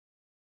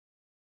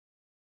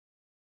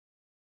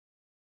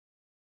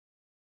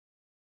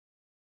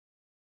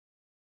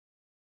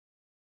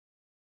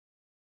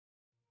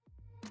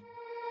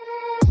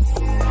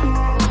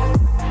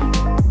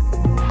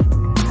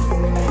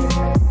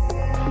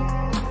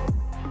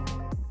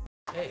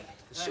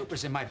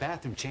Super's in my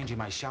bathroom changing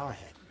my shower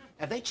head.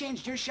 Have they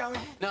changed your shower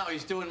head? No,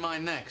 he's doing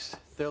mine next.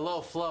 They're low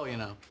flow, you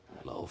know.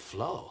 Low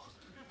flow?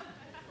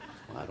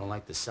 Well, I don't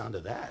like the sound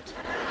of that.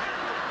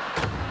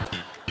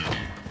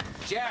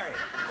 Jerry!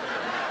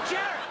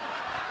 Jerry!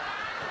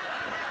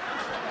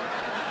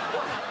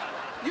 What?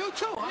 You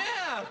too, huh?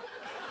 Yeah.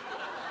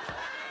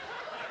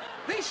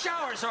 These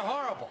showers are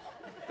horrible.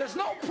 There's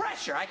no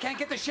pressure. I can't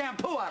get the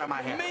shampoo out of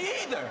my hair. Me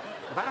either.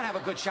 If I don't have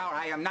a good shower,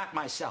 I am not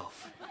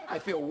myself. I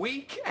feel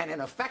weak and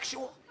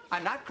ineffectual.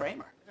 I'm not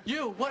Kramer.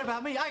 You, what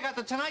about me? I got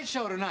the Tonight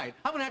Show tonight.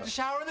 I'm gonna have to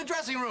shower in the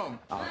dressing room.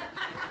 Oh.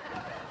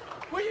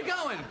 Where you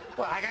going?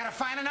 Well, I gotta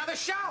find another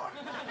shower.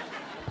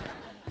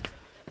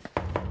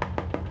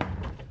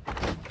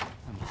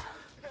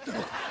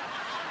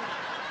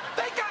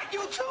 They got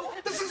you too?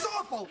 This is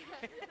awful.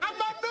 I'm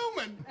not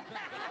Newman.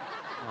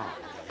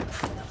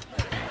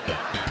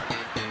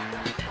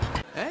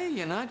 Hey,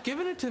 you're not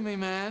giving it to me,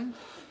 man.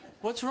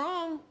 What's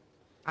wrong?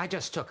 I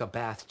just took a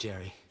bath,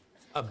 Jerry.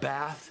 A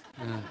bath?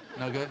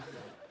 No good?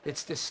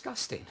 It's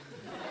disgusting.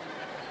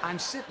 I'm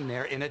sitting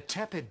there in a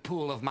tepid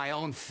pool of my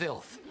own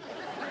filth.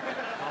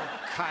 All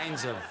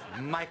kinds of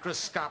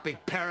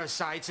microscopic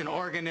parasites and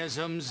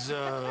organisms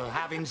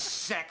having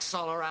sex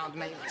all around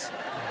me.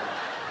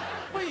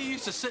 Well, you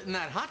used to sit in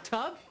that hot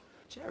tub.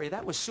 Jerry,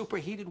 that was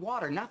superheated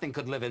water. Nothing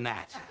could live in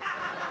that.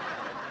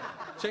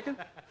 Chicken?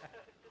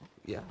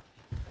 Yeah.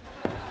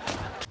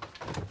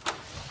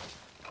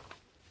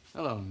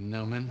 Hello,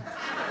 Newman.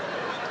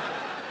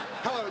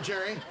 Hello,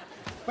 Jerry.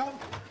 Well,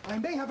 I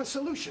may have a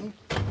solution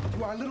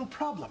to our little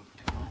problem.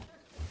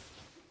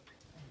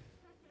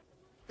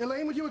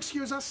 Elaine, would you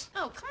excuse us?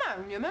 Oh, come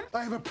on, Newman.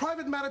 I have a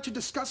private matter to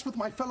discuss with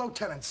my fellow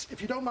tenants,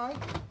 if you don't mind.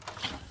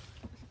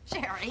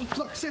 Jerry.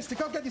 Look, sister,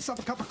 go get yourself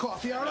a cup of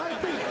coffee, all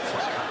right? Beat it.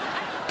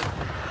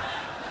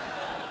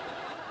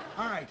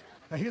 All right,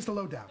 now here's the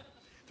lowdown.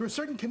 Through a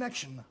certain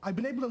connection, I've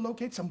been able to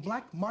locate some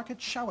black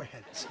market shower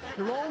heads.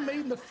 They're all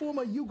made in the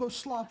former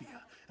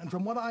Yugoslavia. And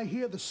from what I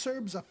hear, the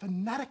Serbs are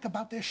fanatic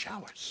about their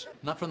showers.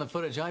 Not from the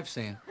footage I've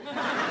seen.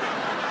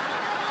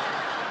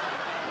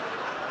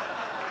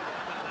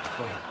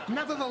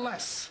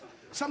 Nevertheless,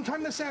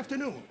 sometime this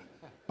afternoon,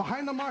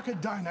 behind the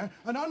Market Diner,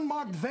 an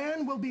unmarked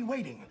van will be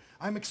waiting.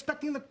 I'm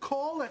expecting the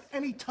call at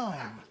any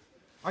time.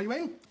 Are you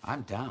in?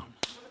 I'm down.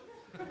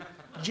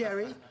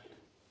 Jerry?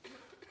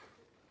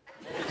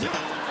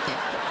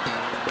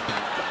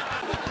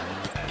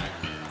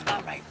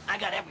 All right, I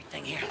got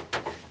everything here.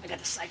 I got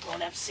the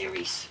Cyclone F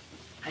series,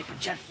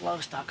 Hyperjet Flow,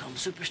 Stockholm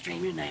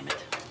Superstream, you name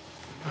it.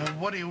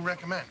 What do you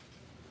recommend?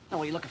 Now,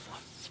 what are you looking for?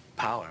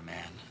 Power,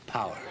 man.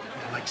 Power.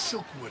 Like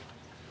Silkwood.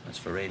 That's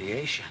for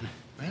radiation.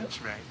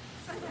 That's right.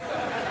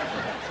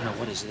 Now,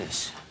 what is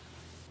this?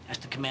 That's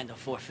the Commando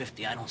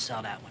 450. I don't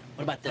sell that one.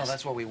 What about this? No,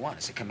 that's what we want.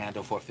 It's a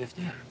Commando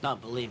 450. No,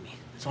 believe me.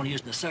 It's only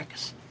used in the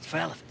circus. It's for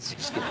elephants.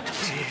 Just give it to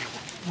us. Yeah,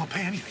 we'll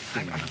pay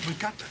anything. We've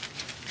got to.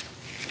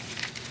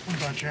 What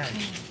about Jerry?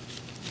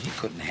 He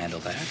couldn't handle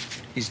that.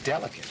 He's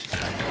delicate.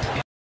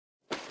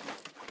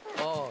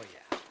 Oh,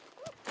 yeah.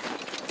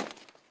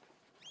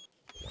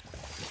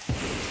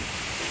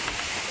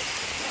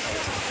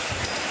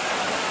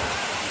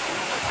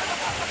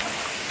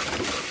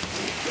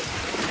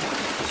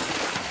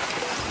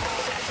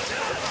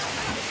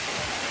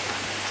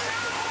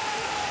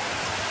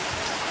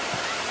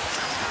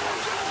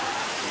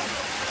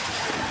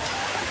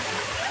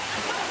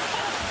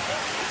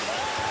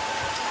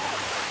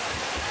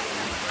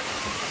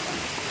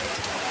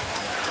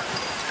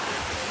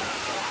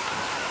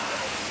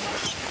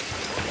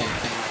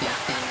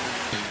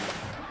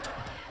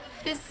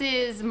 This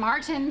is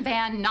Martin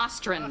Van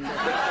Nostrand.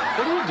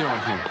 What are you doing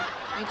here?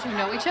 Don't you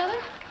know each other?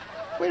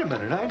 Wait a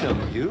minute, I know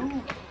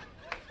you.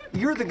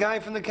 You're the guy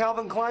from the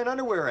Calvin Klein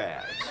underwear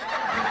ads.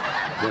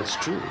 That's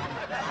true.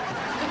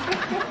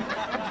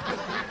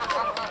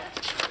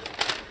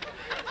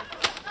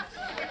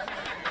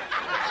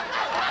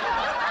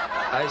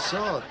 I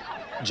saw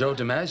Joe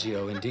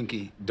DiMaggio in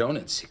Dinky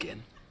Donuts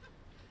again.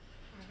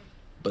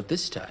 But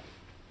this time,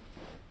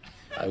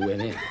 I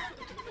went in.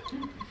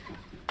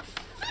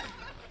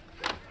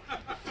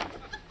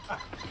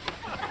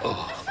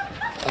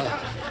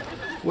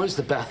 Where's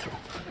the bathroom?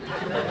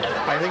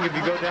 I think if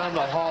you go down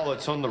the hall,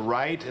 it's on the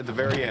right at the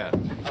very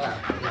end.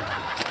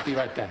 Yeah. Be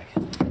right back.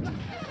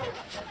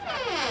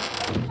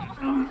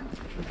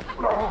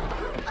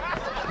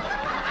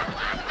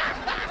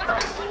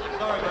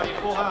 Sorry, buddy,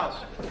 full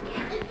house.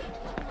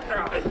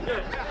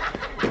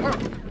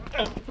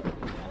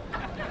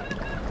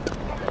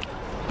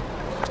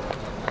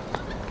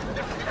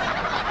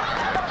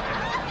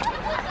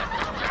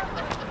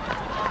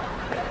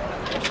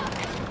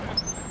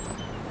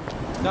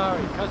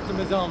 Sorry,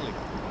 customers only.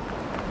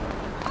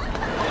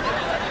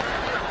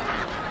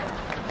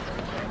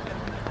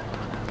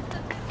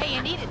 Hey,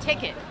 you need a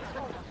ticket.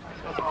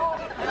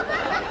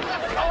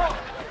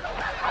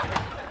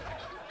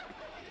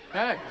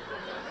 Hey.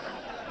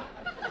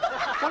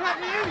 What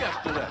happened to you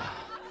yesterday?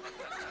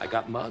 I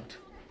got mugged.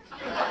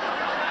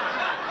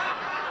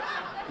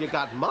 You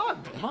got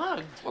mugged.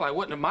 Mugged? Well, I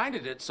wouldn't have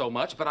minded it so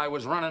much, but I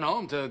was running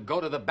home to go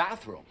to the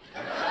bathroom.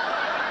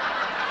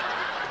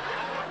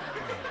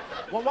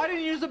 Well, why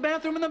didn't you use the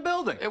bathroom in the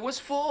building? It was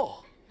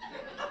full.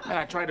 And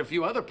I tried a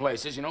few other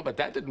places, you know, but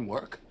that didn't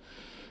work.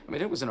 I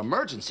mean, it was an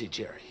emergency,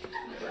 Jerry.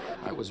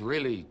 I was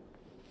really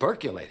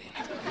percolating.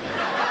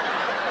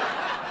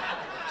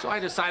 So I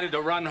decided to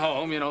run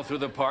home, you know, through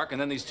the park,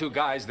 and then these two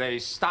guys, they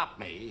stopped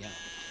me.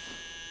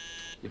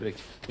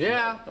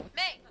 Yeah.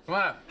 May. Come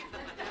on.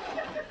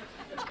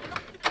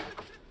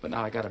 But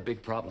now I got a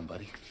big problem,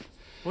 buddy.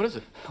 What is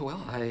it?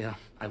 Well,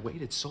 I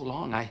waited so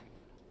long, I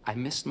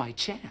missed my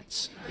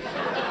chance.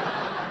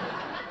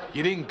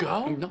 You didn't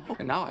go? No,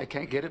 and now I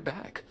can't get it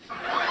back.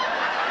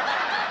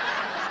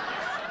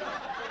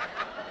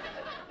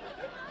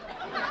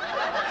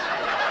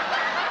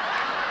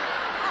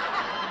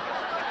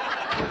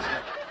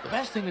 The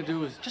best thing to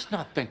do is just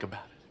not think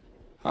about it.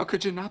 How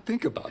could you not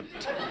think about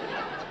it?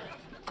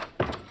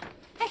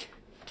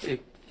 Hey,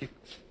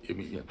 you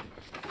mean, yeah.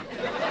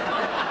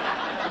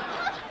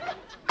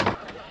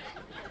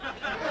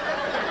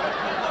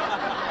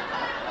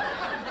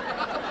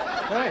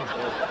 Hey.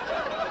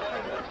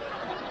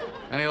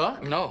 Any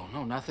luck? No,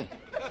 nothing.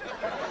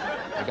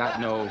 I got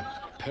no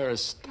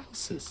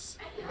peristalsis.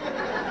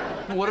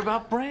 What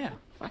about Bran?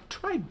 I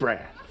tried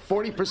Bran.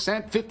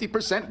 40%,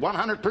 50%,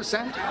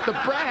 100%. The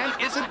Bran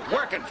isn't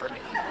working for me.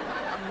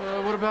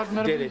 What about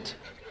Metamucil? Did it?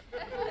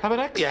 How about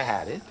X? You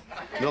had it.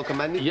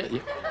 Milkamani? Yeah.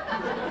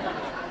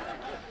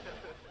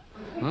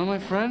 Well, my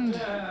friend,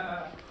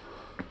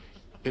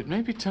 it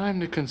may be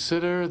time to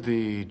consider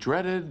the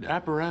dreaded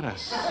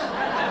apparatus.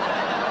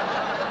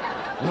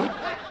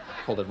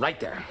 Hold it right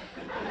there.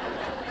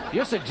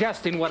 You're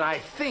suggesting what I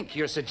think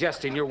you're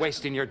suggesting. You're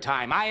wasting your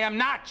time. I am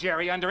not,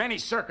 Jerry, under any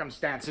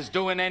circumstances,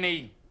 doing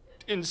any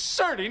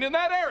inserting in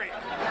that area.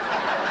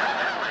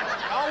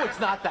 Oh, it's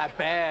not that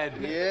bad.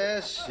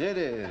 Yes, it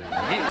is.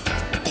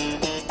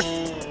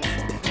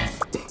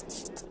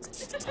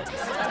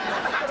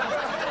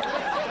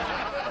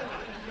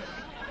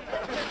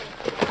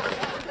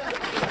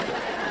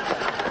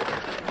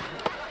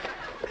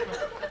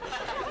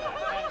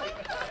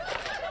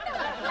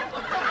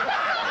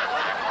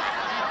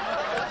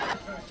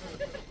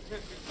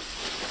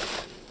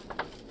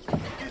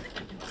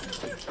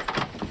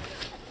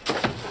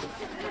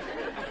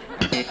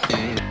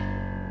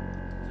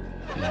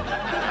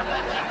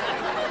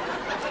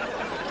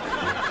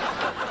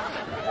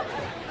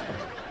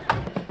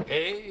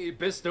 Hey,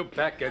 Mr.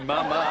 Peck and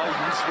Mama,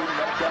 you swing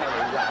that galley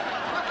right.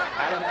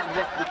 Adam and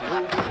left with you,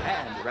 hold your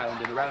hand around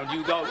and around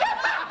you go.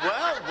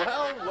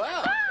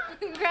 Well.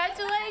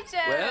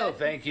 Congratulations. Well,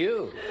 thank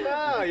you.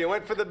 Oh, you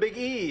went for the big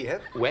E, huh?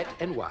 Wet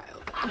and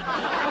wild.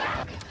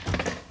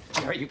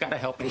 Jerry, you gotta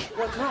help me.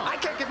 What's wrong? I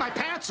can't get my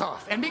pants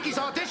off, and Mickey's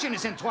audition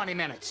is in 20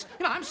 minutes.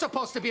 You know, I'm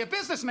supposed to be a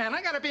businessman.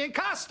 I gotta be in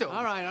costume.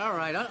 All right.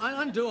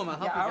 Undo them. I'll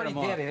help you get them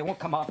off. They won't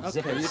come off.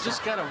 Okay, you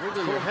just gotta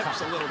wiggle your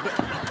hips a little bit.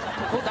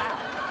 Pull down.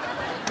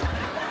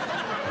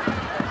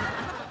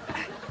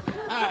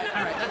 All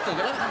right. That's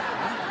good.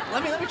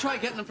 Let me try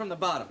getting them from the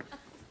bottom.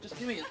 Just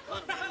give me a...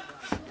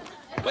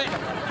 Wait,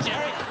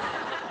 Jerry.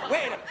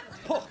 Wait a minute.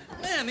 Pull.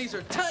 Man, these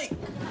are tight.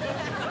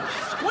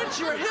 Squinch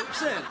your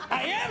hips in.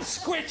 I am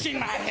squinching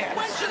my hips.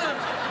 Squinch them.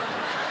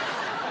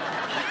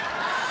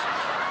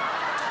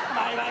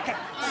 I like it.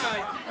 All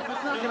right.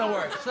 It's not gonna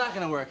work. It's not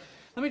gonna work.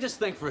 Let me just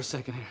think for a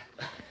second here.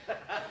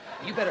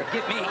 You better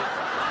get me.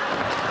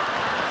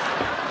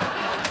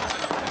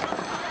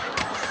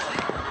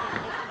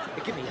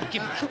 Give me.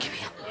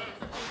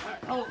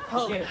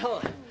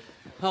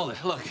 Hold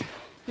it. Look.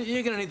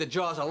 You're gonna need the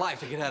jaws of life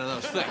to get out of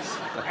those things.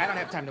 Look, I don't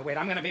have time to wait.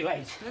 I'm gonna be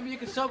late. Maybe you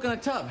can soak in a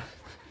tub.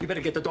 You better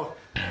get the door.